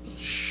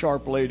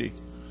 sharp lady.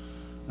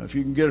 If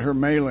you can get her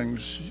mailings,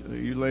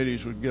 you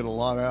ladies would get a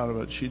lot out of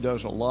it. She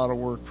does a lot of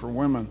work for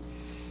women.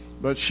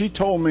 But she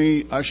told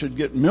me I should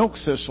get milk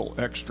thistle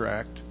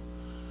extract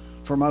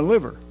for my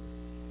liver.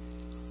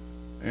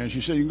 And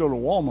she said, you can go to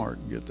Walmart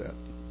and get that.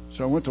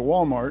 So I went to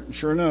Walmart, and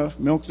sure enough,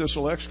 milk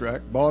thistle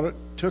extract, bought it,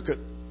 took it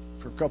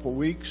for a couple of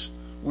weeks,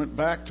 went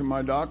back to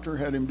my doctor,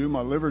 had him do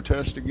my liver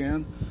test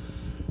again.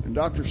 And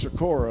Dr.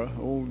 Sikora,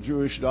 old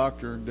Jewish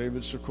doctor,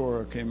 David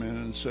Sikora, came in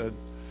and said,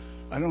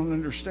 I don't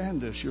understand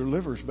this. Your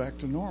liver's back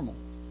to normal.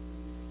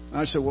 And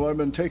I said, well, I've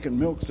been taking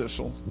milk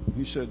thistle.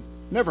 He said,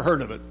 never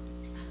heard of it.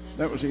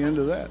 That was the end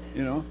of that, I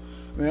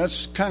mean,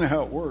 that's kind of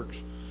how it works.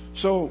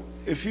 So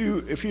if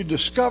you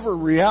discover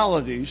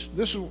realities,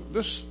 this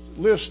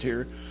list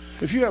here,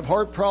 if you have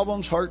heart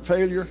problems, heart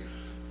failure,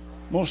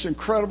 most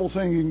incredible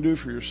thing you can do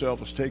for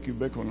yourself is take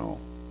ubiquinol.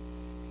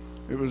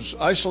 It was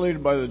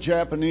isolated by the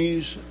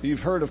Japanese. You've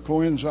heard of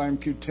coenzyme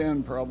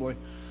Q10 probably.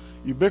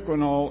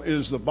 Ubiquinol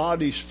is the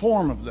body's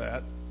form of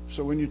that.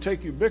 So when you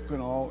take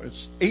ubiquinol,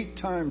 it's 8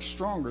 times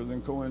stronger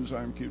than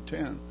coenzyme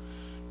Q10,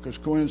 because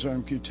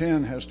coenzyme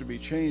Q10 has to be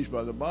changed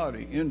by the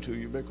body into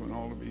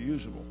ubiquinol to be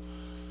usable.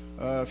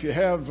 If you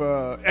have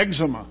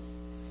eczema,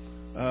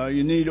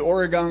 you need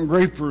Oregon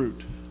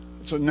graperoot.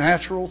 It's a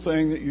natural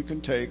thing that you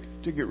can take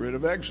to get rid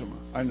of eczema.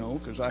 I know,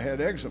 because I had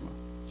eczema.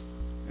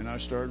 And I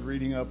started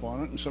reading up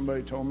on it, and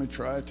somebody told me,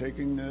 try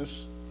taking this.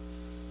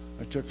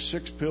 I took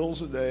 6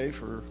 pills a day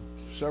for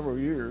several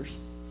years,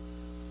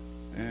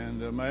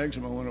 and my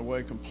eczema went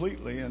away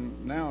completely,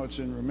 and now it's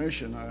in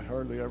remission. I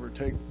hardly ever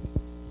take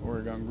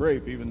Oregon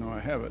grape, even though I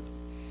have it.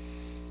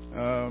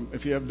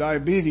 If you have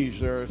diabetes,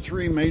 there are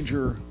 3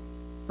 major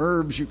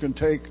herbs you can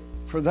take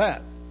for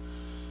that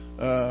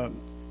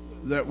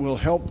that will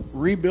help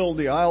rebuild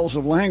the Isles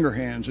of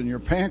Langerhans in your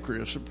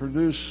pancreas to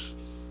produce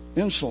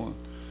insulin,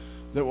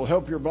 that will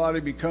help your body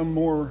become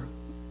more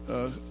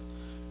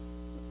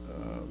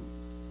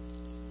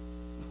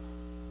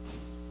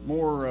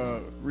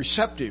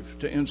receptive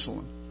to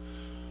insulin.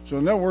 So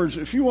in other words,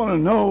 if you want to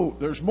know,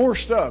 there's more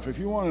stuff. If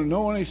you want to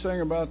know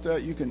anything about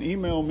that, you can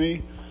email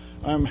me.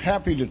 I'm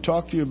happy to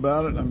talk to you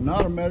about it. I'm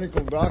not a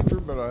medical doctor,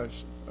 but I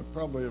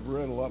probably have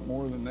read a lot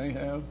more than they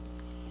have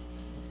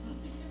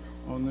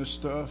on this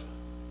stuff.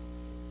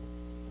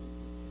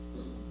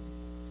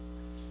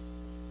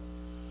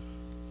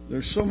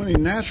 There's so many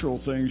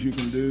natural things you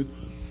can do.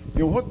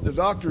 What the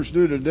doctors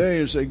do today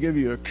is they give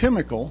you a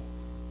chemical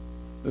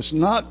that's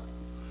not,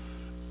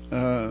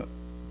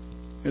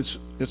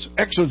 it's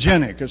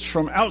exogenic. It's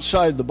from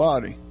outside the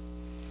body.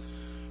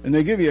 And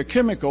they give you a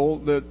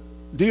chemical that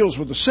deals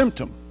with the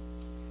symptom.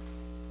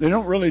 They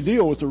don't really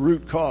deal with the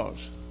root cause.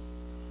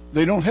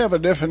 They don't have a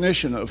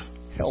definition of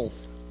health.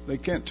 They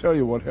can't tell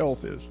you what health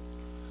is.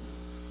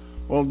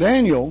 Well,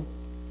 Daniel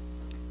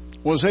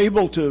was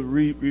able to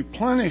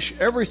replenish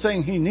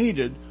everything he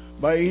needed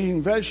by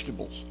eating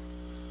vegetables.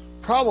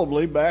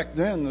 Probably back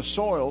then the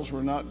soils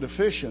were not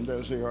deficient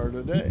as they are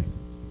today.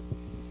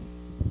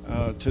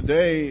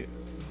 Today,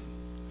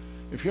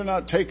 if you're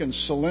not taking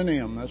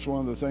selenium, that's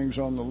one of the things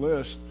on the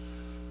list,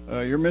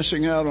 you're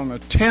missing out on a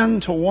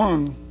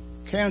 10-to-1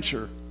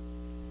 cancer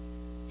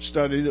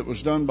study that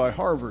was done by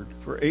Harvard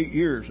for 8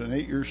 years. An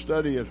 8-year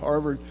study at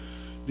Harvard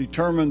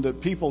determined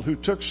that people who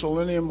took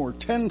selenium were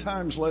 10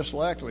 times less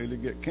likely to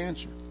get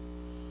cancer.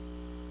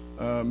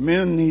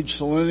 Men need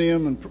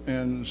selenium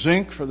and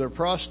zinc for their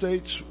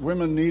prostates.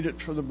 Women need it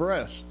for the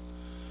breast.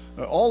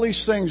 All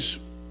these things,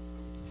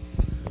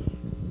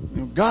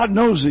 God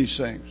knows these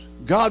things.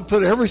 God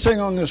put everything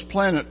on this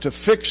planet to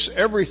fix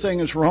everything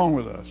that's wrong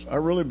with us. I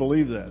really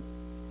believe that.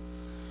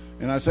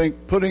 And I think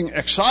putting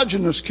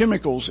exogenous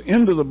chemicals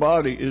into the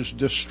body is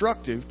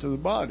destructive to the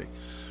body.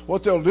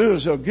 What they'll do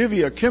is they'll give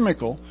you a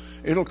chemical.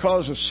 It'll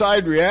cause a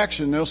side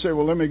reaction. They'll say,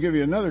 well, let me give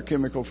you another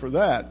chemical for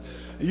that.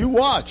 You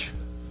watch,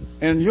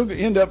 and you'll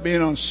end up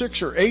being on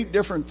 6 or 8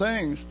 different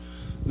things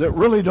that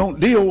really don't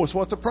deal with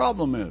what the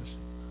problem is.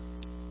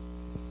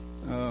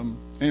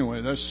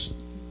 Anyway, that's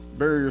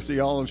Barrier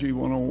Theology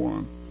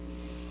 101.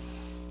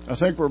 I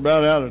think we're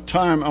about out of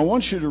time. I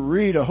want you to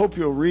read, I hope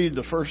you'll read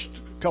the first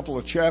couple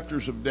of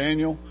chapters of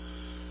Daniel.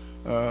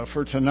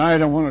 For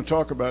tonight, I want to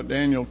talk about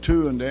Daniel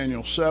 2 and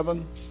Daniel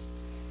 7.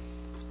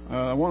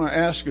 I want to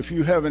ask if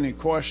you have any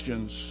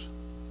questions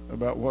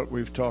about what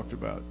we've talked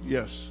about.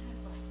 Yes?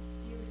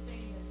 You were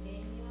saying that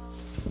Daniel,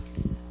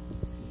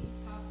 he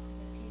talked to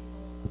the people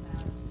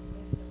about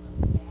wisdom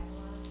of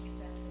Babylon. Is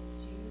that the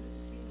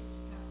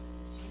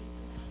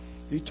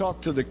Jews? He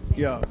talked to the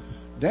Jews about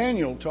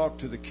Daniel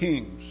talked to the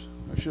kings.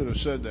 I should have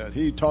said that.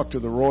 He talked to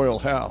the royal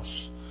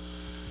house.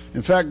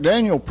 In fact,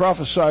 Daniel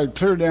prophesied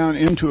clear down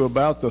into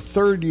about the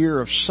third year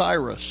of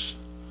Cyrus.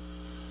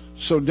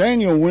 So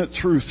Daniel went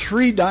through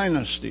 3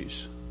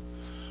 dynasties: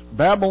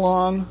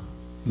 Babylon,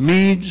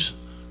 Medes,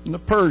 and the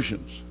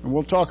Persians. And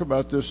we'll talk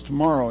about this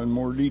tomorrow in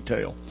more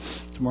detail,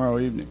 tomorrow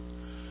evening.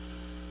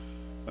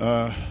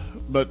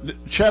 But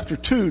chapter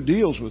 2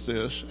 deals with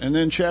this, and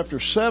then chapter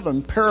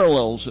 7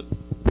 parallels it.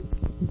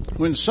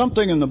 When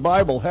something in the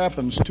Bible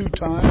happens 2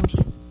 times,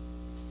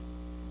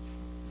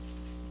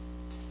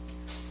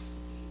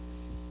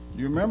 do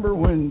you remember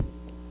when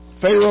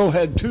Pharaoh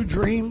had 2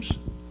 dreams?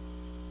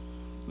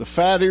 The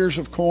fat ears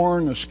of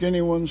corn, the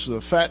skinny ones,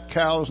 the fat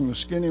cows and the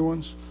skinny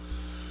ones.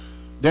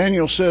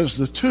 Daniel says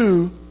the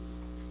 2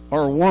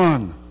 are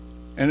one.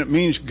 And it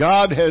means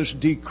God has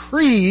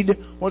decreed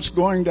what's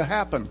going to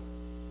happen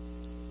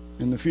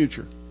in the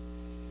future.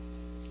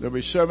 There'll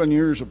be 7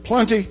 years of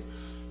plenty,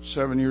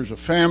 7 years of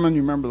famine.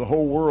 You remember the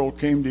whole world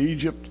came to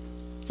Egypt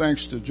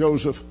thanks to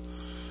Joseph.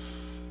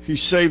 He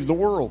saved the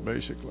world,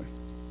 basically.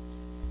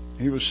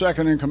 He was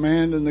second in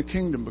command in the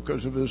kingdom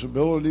because of his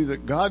ability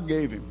that God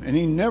gave him. And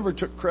he never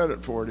took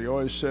credit for it. He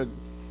always said,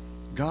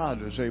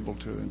 God is able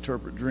to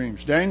interpret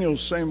dreams. Daniel's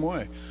the same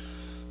way.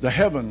 The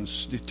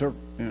heavens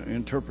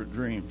interpret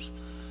dreams.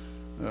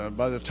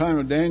 By the time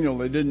of Daniel,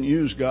 they didn't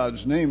use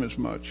God's name as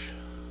much.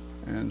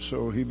 And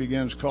so he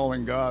begins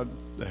calling God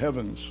the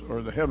heavens,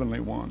 or the heavenly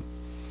one.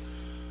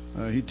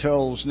 He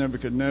tells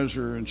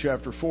Nebuchadnezzar in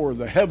chapter 4,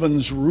 the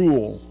heavens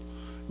rule.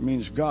 It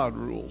means God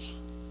rules.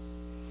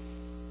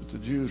 But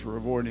the Jews were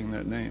avoiding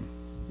that name.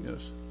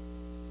 Yes.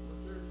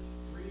 Were there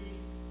 3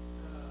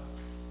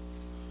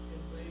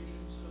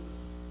 invasions of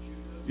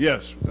Judah?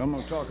 Yes, I'm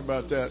going to talk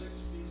about that.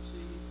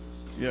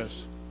 606 BC?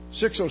 Yes.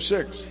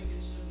 606.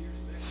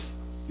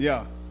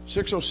 Yeah,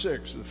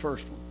 606 is the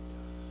first one.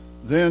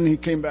 Then he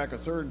came back a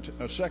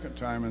second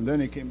time, and then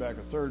he came back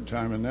a third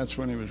time, and that's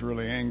when he was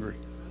really angry.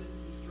 How did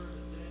you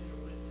determine that Daniel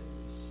went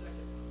in the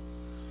second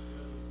one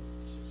rather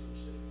than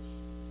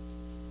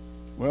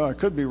 606? Well, I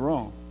could be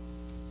wrong.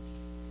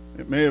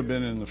 It may have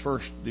been in the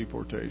first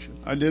deportation.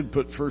 I did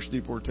put first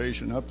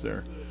deportation up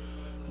there,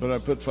 but I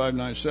put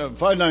 597.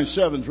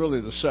 597 is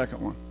really the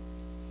second one.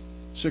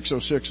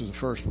 606 is the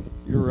first one.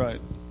 You're right.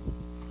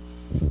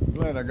 I'm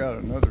glad I got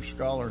another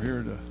scholar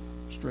here to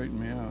straighten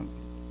me out.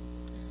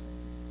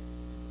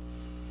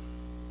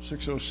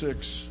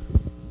 606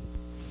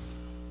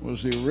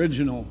 was the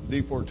original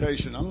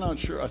deportation. I'm not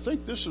sure. I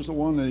think this is the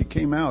one that he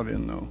came out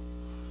in, though.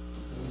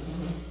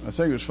 I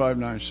think it was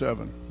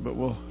 597, but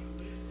we'll...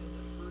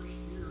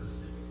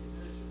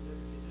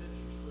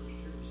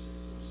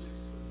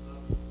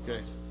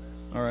 Okay.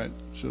 All right.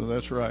 So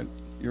that's right.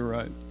 You're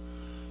right.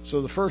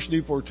 So the first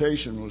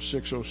deportation was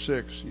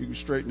 606. You can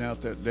straighten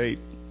out that date.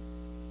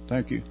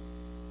 Thank you.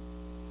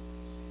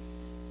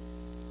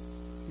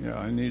 Yeah,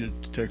 I needed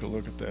to take a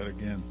look at that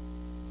again.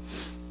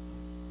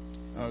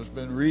 I've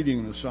been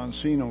reading the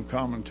Sonsino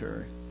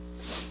commentary,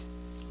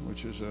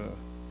 which is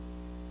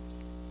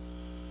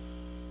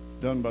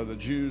done by the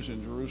Jews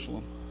in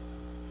Jerusalem.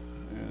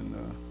 And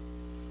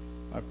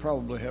I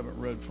probably haven't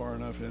read far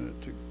enough in it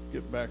to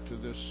get back to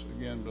this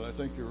again, but I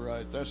think you're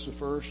right. That's the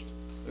first,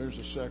 there's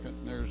the second,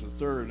 and there's the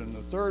third. And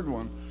the third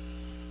one,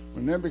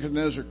 when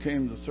Nebuchadnezzar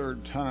came the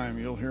third time,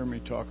 you'll hear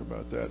me talk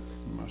about that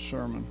in my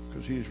sermon,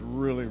 because he's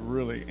really,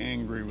 really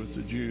angry with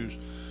the Jews.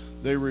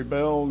 They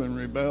rebelled and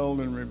rebelled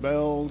and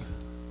rebelled.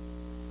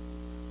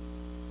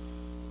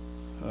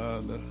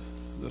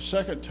 The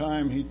second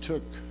time he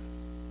took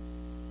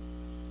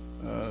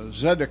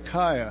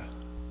Zedekiah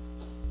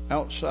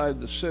outside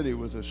the city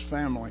with his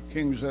family,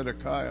 King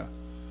Zedekiah,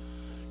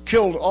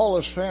 killed all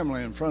his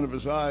family in front of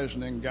his eyes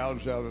and then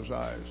gouged out his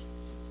eyes.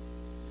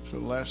 So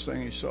the last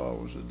thing he saw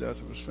was the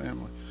death of his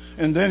family.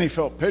 And then he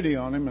felt pity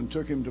on him and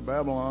took him to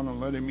Babylon and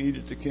let him eat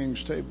at the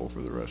king's table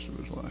for the rest of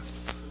his life.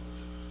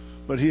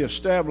 But he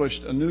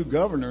established a new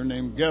governor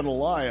named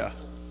Gedaliah.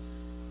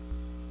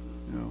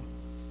 You know,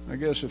 I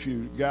guess if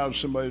you gouge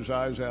somebody's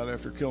eyes out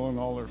after killing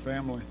all their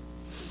family,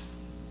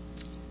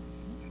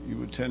 you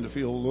would tend to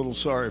feel a little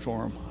sorry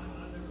for them. I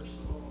never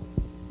saw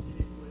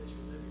any place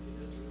where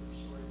Nebuchadnezzar ever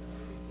sorry about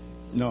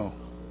anything. No,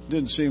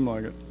 didn't seem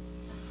like it.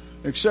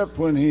 Except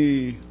when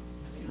he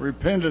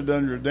repented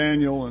under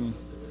Daniel and,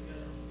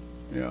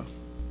 yeah.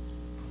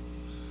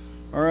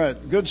 All right,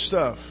 good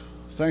stuff.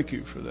 Thank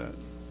you for that.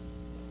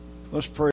 Let's pray.